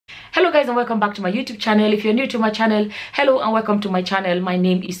Hello guys, and welcome back to my YouTube channel. If you're new to my channel, hello and welcome to my channel. My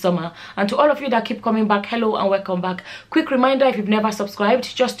name is Summer, and to all of you that keep coming back, hello and welcome back. Quick reminder, if you've never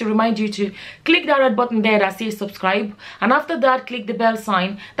subscribed, just to remind you to click that red button there that says subscribe, and after that click the bell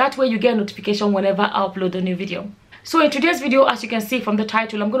sign. That way you get a notification whenever I upload a new video. So in today's video, as you can see from the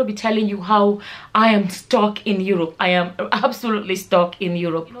title, I'm going to be telling you how I am stuck in Europe. I am absolutely stuck in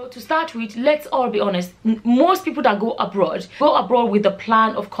Europe. You know, to start with, let's all be honest. Most people that go abroad with the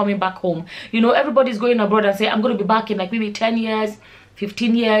plan of coming back home. You know, everybody's going abroad and say, I'm going to be back in like maybe 10 years,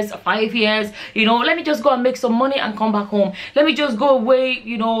 15 years, 5 years, you know, let me just go and make some money and come back home. Let me just go away,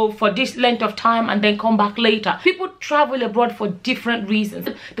 you know, for this length of time and then come back later. People travel abroad for different reasons.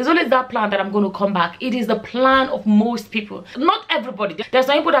 There's always that plan that I'm going to come back. It is the plan of most people. Not everybody. There's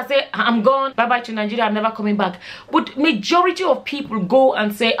some people that say, I'm gone, bye-bye to Nigeria, I'm never coming back. But majority of people go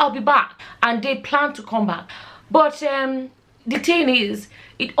and say, I'll be back. And they plan to come back. But the thing is,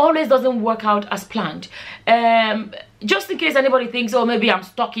 it always doesn't work out as planned. Just in case anybody thinks, oh, maybe I'm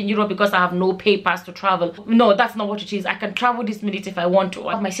stuck in Europe because I have no papers to travel. No, that's not what it is. I can travel this minute if I want to.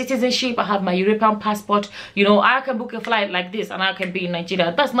 I have my citizenship, I have my European passport. You know, I can book a flight like this and I can be in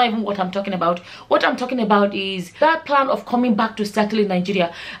Nigeria. That's not even what I'm talking about. What I'm talking about is that plan of coming back to settle in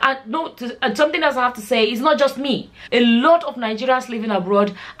Nigeria. And something else I have to say, it's not just me. A lot of Nigerians living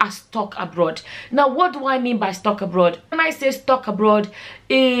abroad are stuck abroad. Now, what do I mean by stuck abroad? When I say stuck abroad,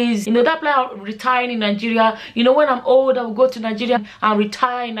 is, you know, that plan of retiring in Nigeria. You know, when I'm old, I will go to Nigeria and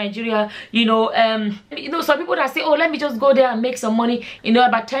retire in Nigeria. You know, some people that say, oh, let me just go there and make some money. You know,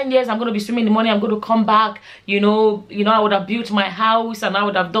 about 10 years, I'm going to be swimming the money. I'm going to come back. You know, I would have built my house and I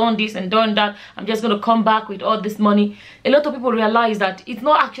would have done this and done that. I'm just going to come back with all this money. A lot of people realize that it's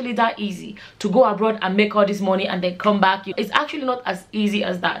not actually that easy to go abroad and make all this money and then come back. It's actually not as easy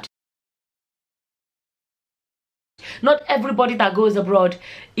as that. Not everybody that goes abroad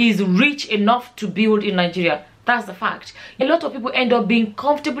is rich enough to build in Nigeria. That's the fact. A lot of people end up being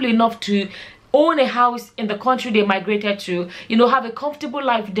comfortable enough to own a house in the country they migrated to, you know, have a comfortable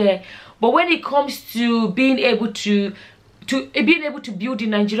life there. But when it comes to being able to build in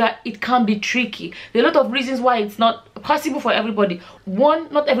Nigeria, it can be tricky. There are a lot of reasons why it's not possible for everybody.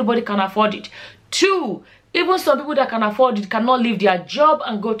 One, not everybody can afford it. Two, even some people that can afford it cannot leave their job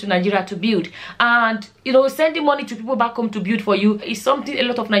and go to Nigeria to build. And, you know, sending money to people back home to build for you is something a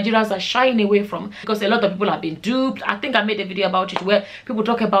lot of Nigerians are shying away from, because a lot of people have been duped. I think I made a video about it where people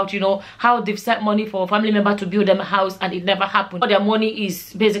talk about, you know, how they've sent money for a family member to build them a house and it never happened. Their money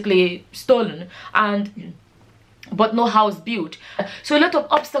is basically stolen but no house built. So a lot of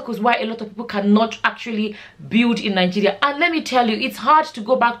obstacles why a lot of people cannot actually build in Nigeria. And let me tell you, it's hard to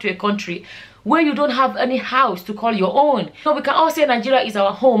go back to a country where you don't have any house to call your own. So we can all say Nigeria is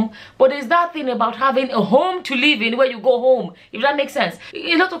our home, but there's that thing about having a home to live in where you go home, if that makes sense.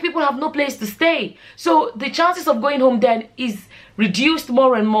 A lot of people have no place to stay. So the chances of going home then is reduced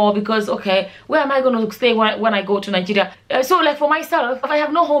more and more, because okay, where am I going to stay when I go to Nigeria? So like for myself, if I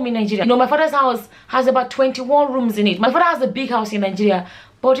have no home in Nigeria, you know, my father's house has about 21 rooms in it. My father has a big house in Nigeria,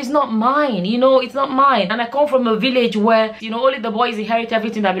 but it's not mine, you know, it's not mine. And I come from a village where, you know, only the boys inherit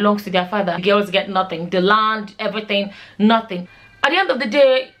everything that belongs to their father. The girls get nothing. The land, everything, nothing. At the end of the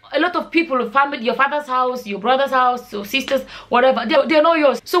day, a lot of people, family, your father's house, your brother's house, your sisters, whatever, they're not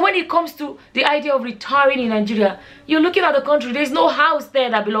yours. So when it comes to the idea of retiring in Nigeria, you're looking at the country, there's no house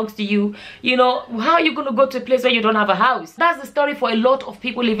there that belongs to you. You know, how are you going to go to a place where you don't have a house? That's the story for a lot of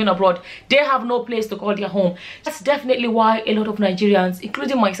people living abroad. They have no place to call their home. That's definitely why a lot of Nigerians,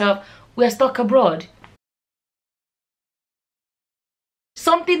 including myself, we're stuck abroad.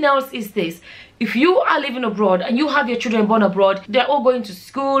 Something else is this: if you are living abroad and you have your children born abroad, they're all going to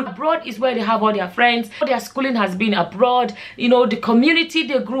school. Abroad is where they have all their friends. Their schooling has been abroad. You know, the community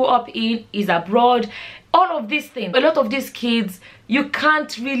they grew up in is abroad. All of these things, a lot of these kids, you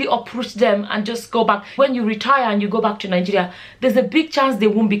can't really uproot them and just go back. When you retire and you go back to Nigeria, there's a big chance they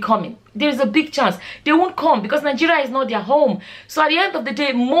won't be coming. There's a big chance they won't come because Nigeria is not their home. So at the end of the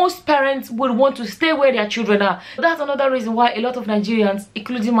day, most parents would want to stay where their children are. That's another reason why a lot of Nigerians,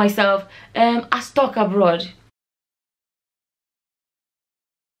 including myself, are stuck abroad.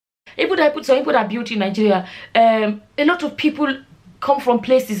 Even though I put some people that built in Nigeria, a lot of people come from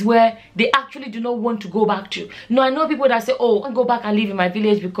places where they actually do not want to go back to. No, I know people that say, oh, I want to go back and live in my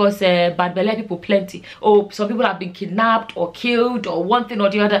village because bad belly people plenty. Or some people have been kidnapped or killed or one thing or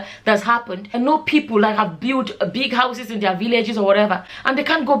the other that's happened. I know people that have built big houses in their villages or whatever, and they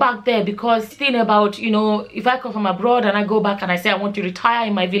can't go back there because thing about, you know, if I come from abroad and I go back and I say I want to retire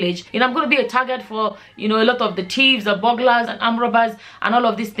in my village, and I'm going to be a target for, you know, a lot of the thieves, the burglars and armed robbers and all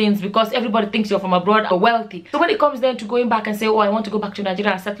of these things, because everybody thinks you're from abroad or wealthy. So when it comes then to going back and say, oh, I want to to go back to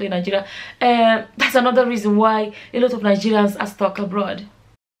Nigeria and settle in Nigeria. That's another reason why a lot of Nigerians are stuck abroad.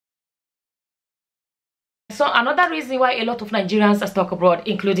 So another reason why a lot of Nigerians are stuck abroad,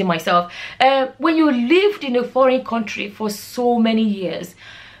 including myself, when you lived in a foreign country for so many years,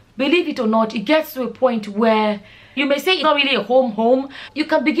 believe it or not, it gets to a point where you may say it's not really a home. You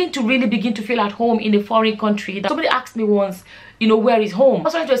can begin to feel at home in a foreign country. Somebody asked me once, you know, where is home? I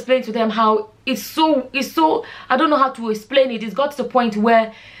was trying to explain to them how it's so, I don't know how to explain it. It's got to the point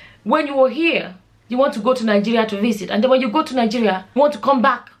where when you were here, you want to go to Nigeria to visit. And then when you go to Nigeria, you want to come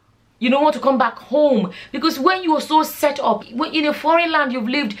back. You don't want to come back home, because when you are so set up, when in a foreign land you've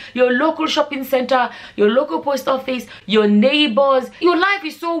lived, your local shopping center, your local post office, your neighbors, your life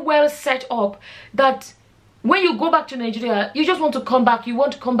is so well set up that when you go back to Nigeria, you just want to come back. You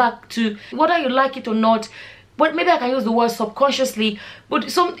want to come back to, whether you like it or not, but maybe I can use the word subconsciously, but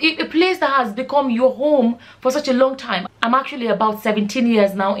a place that has become your home for such a long time. I'm actually about 17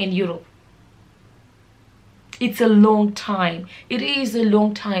 years now in Europe. It's a long time. It is a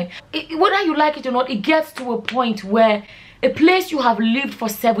long time. Whether you like it or not, it gets to a point where a place you have lived for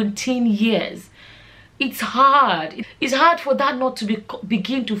 17 years, it's hard. It's hard for that not to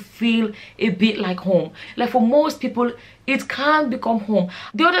begin to feel a bit like home. Like for most people, it can't become home.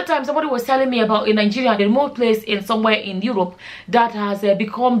 The other time, somebody was telling me about in Nigeria, a remote place in somewhere in Europe that has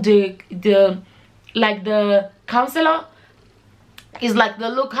become the counselor. Is like the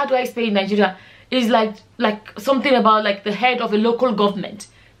look. How do I explain in Nigeria? Is like something about like the head of a local government.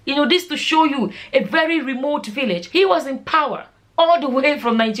 You know, this to show you a very remote village. He was in power all the way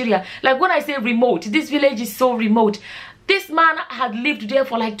from Nigeria. Like when I say remote, this village is so remote. This man had lived there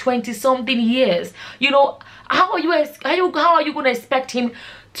for like 20-something years. You know, how are you going to expect him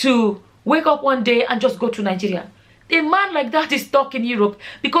to wake up one day and just go to Nigeria? A man like that is stuck in Europe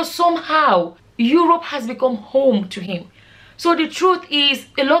because somehow Europe has become home to him. So the truth is,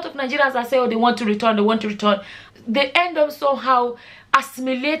 a lot of Nigerians that say, oh, they want to return, they end up somehow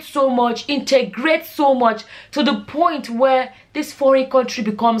assimilate so much, integrate so much to the point where this foreign country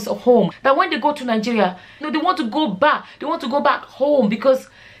becomes a home. That when they go to Nigeria, you know, they want to go back. They want to go back home, because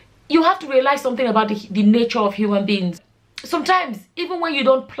you have to realize something about the nature of human beings. Sometimes, even when you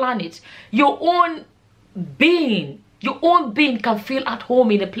don't plan it, your own being can feel at home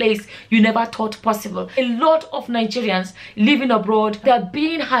in a place you never thought possible. A lot of Nigerians living abroad, their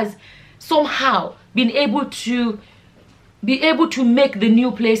being has somehow been able to make the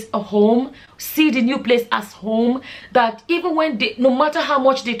new place a home, see the new place as home, that even when no matter how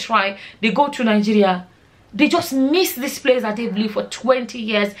much they try, they go to Nigeria, they just miss this place that they've lived for 20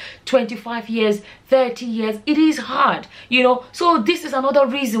 years, 25 years, 30 years. It is hard, you know. So this is another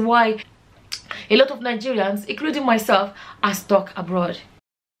reason why a lot of Nigerians, including myself, are stuck abroad.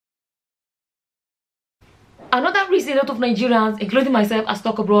 Another reason a lot of Nigerians, including myself, are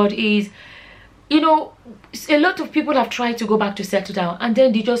stuck abroad is, you know, a lot of people have tried to go back to settle down, and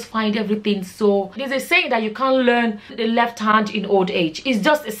then they just find everything so... There's a saying that you can't learn the left hand in old age. It's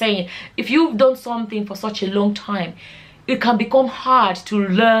just a saying. If you've done something for such a long time, it can become hard to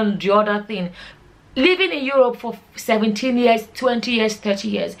learn the other thing. Living in Europe for 17 years, 20 years, 30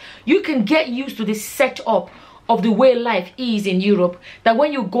 years, you can get used to the setup of the way life is in Europe, that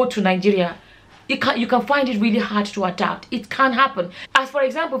when you go to Nigeria, you can find it really hard to adapt. It can happen. As for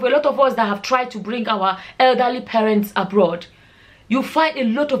example, for a lot of us that have tried to bring our elderly parents abroad, you find a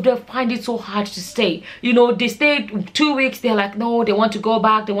lot of them find it so hard to stay. You know, they stay 2 weeks, they're like, no, they want to go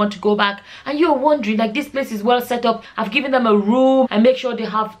back, and you're wondering, like, this place is well set up, I've given them a room, and make sure they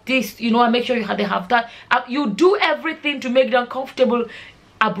have this, you know, and make sure they have that. You do everything to make them comfortable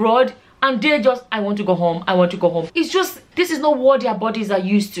abroad, and they just, I want to go home. It's just, this is not what their bodies are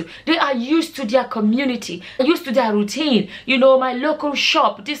used to. They are used to their community, used to their routine. You know, my local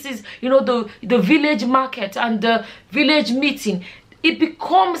shop, this is, you know, the village market and the village meeting. It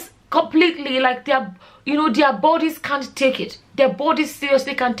becomes completely like their bodies can't take it. Their bodies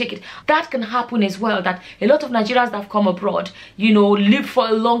seriously can't take it. That can happen as well, that a lot of Nigerians that have come abroad, you know, live for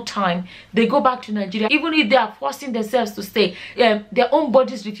a long time, they go back to Nigeria, even if they are forcing themselves to stay, their own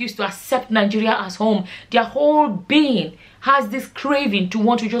bodies refuse to accept Nigeria as home. Their whole being has this craving to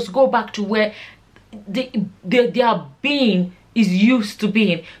want to just go back to where their being is used to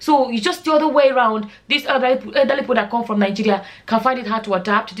being. So it's just the other way around. These elderly people that come from Nigeria can find it hard to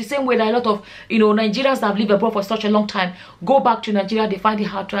adapt, the same way that a lot of, you know, Nigerians that have lived abroad for such a long time go back to Nigeria, they find it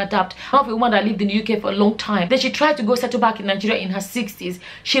hard to adapt. I have a woman that lived in the UK for a long time, then she tried to go settle back in Nigeria in her 60s.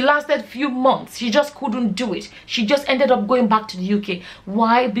 She lasted a few months, she just couldn't do it. She just ended up going back to the UK.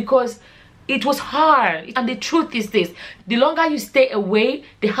 Why? Because it was hard. And the truth is this: the longer you stay away,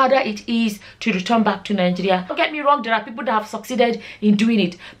 the harder it is to return back to Nigeria. Don't get me wrong, there are people that have succeeded in doing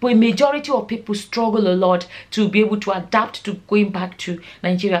it, but a majority of people struggle a lot to be able to adapt to going back to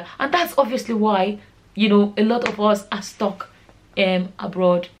Nigeria. And that's obviously why, you know, a lot of us are stuck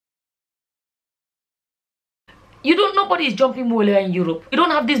abroad. Nobody is jumping more in Europe. You don't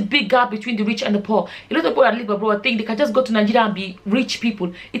have this big gap between the rich and the poor. A lot of people that live abroad think they can just go to Nigeria and be rich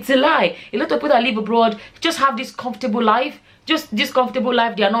people. It's a lie. A lot of people that live abroad just have this comfortable life. Just this comfortable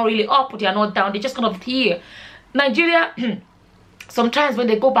life. They are not really up, they are not down. They're just kind of here. Nigeria, sometimes when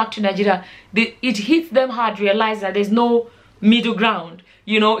they go back to Nigeria, it hits them hard to realize that there's no middle ground.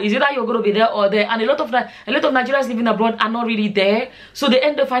 You know, is either you're going to be there or there, and a lot of Nigerians living abroad are not really there, so they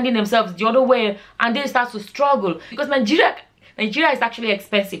end up finding themselves the other way, and they start to struggle because Nigeria is actually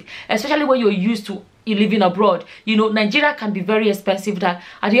expensive, especially when you're used to living abroad. You know, Nigeria can be very expensive. That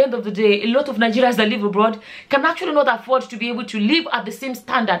at the end of the day, a lot of Nigerians that live abroad can actually not afford to be able to live at the same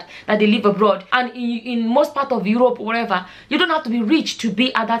standard that they live abroad. And in most part of Europe or wherever, you don't have to be rich to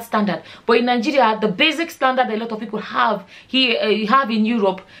be at that standard. But in Nigeria, the basic standard that a lot of people have here, have in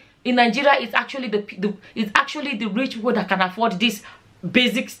Europe, in Nigeria, it's actually the rich people that can afford this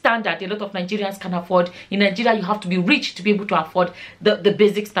basic standard a lot of Nigerians can afford. In Nigeria, you have to be rich to be able to afford the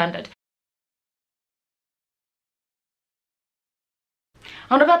basic standard.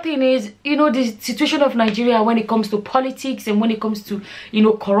 Another thing is, you know, the situation of Nigeria when it comes to politics and when it comes to, you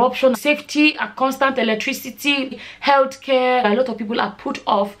know, corruption, safety, constant electricity, healthcare. A lot of people are put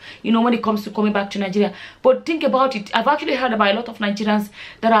off, you know, when it comes to coming back to Nigeria. But think about it. I've actually heard about a lot of Nigerians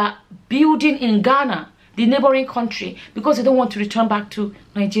that are building in Ghana, the neighboring country, because they don't want to return back to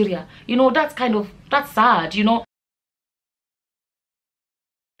Nigeria. You know, that's sad, you know.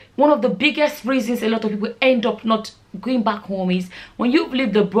 One of the biggest reasons a lot of people end up not going back home is when you've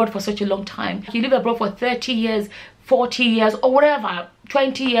lived abroad for such a long time. You live abroad for 30 years, 40 years, or whatever,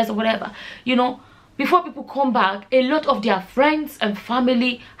 20 years or whatever, you know, before people come back, a lot of their friends and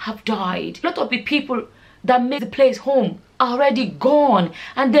family have died. A lot of the people that make the place home are already gone.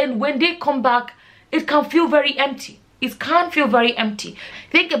 And then when they come back, it can feel very empty. It can feel very empty.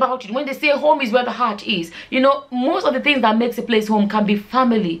 Think about it. When they say home is where the heart is, you know, most of the things that makes a place home can be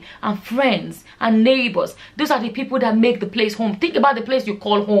family and friends and neighbors. Those are the people that make the place home. Think about the place you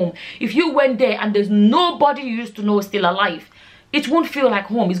call home. If you went there and there's nobody you used to know still alive, it won't feel like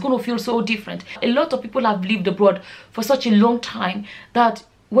home. It's going to feel so different. A lot of people have lived abroad for such a long time that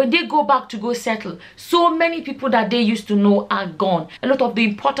when they go back to go settle, so many people that they used to know are gone. A lot of the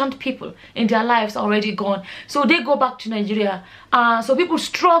important people in their lives are already gone. So they go back to Nigeria. So people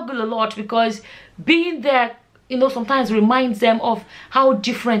struggle a lot because being there, you know, sometimes reminds them of how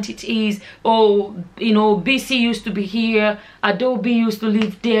different it is. Oh, you know, BC used to be here, Adobe used to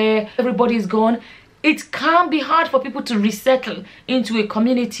live there, everybody's gone. It can be hard for people to resettle into a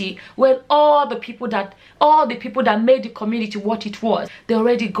community when all the people that made the community what it was, they're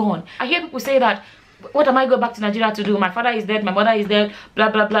already gone. I hear people say that, what am I going back to Nigeria to do? My father is dead, my mother is dead,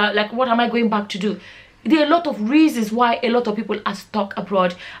 blah blah blah. Like, what am I going back to do? There are a lot of reasons why a lot of people are stuck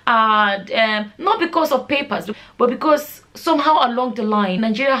abroad, and not because of papers, but because somehow along the line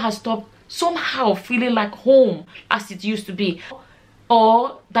Nigeria has stopped somehow feeling like home as it used to be,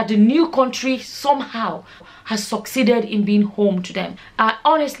 or that the new country somehow has succeeded in being home to them.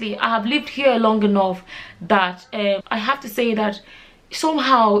 Honestly, I have lived here long enough that I have to say that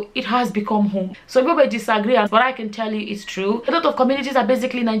somehow it has become home. So people may disagree, but I can tell you it's true. A lot of communities are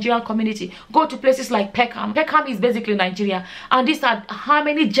basically Nigerian community. Go to places like Peckham. Peckham is basically Nigeria, and these are how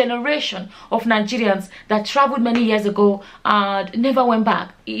many generations of Nigerians that traveled many years ago and never went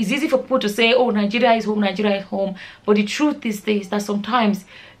back. It's easy for people to say, oh, Nigeria is home, Nigeria is home, but the truth is this, that sometimes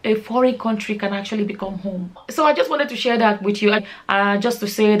a foreign country can actually become home. So I just wanted to share that with you, just to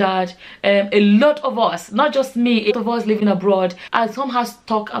say that a lot of us, not just me, a lot of us living abroad are somehow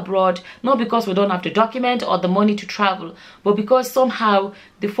stuck abroad, not because we don't have the document or the money to travel, but because somehow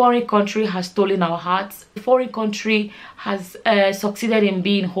the foreign country has stolen our hearts. The foreign country has succeeded in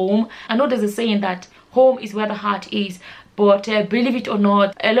being home. I know there's a saying that home is where the heart is, but believe it or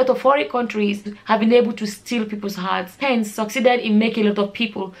not, a lot of foreign countries have been able to steal people's hearts, hence succeeded in making a lot of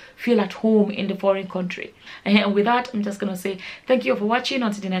people feel at home in the foreign country. And with that, I'm just gonna say thank you for watching.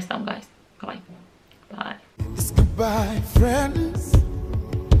 Until the next time, guys. Bye. Bye. It's goodbye, friends,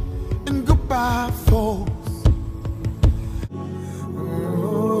 and goodbye, folks.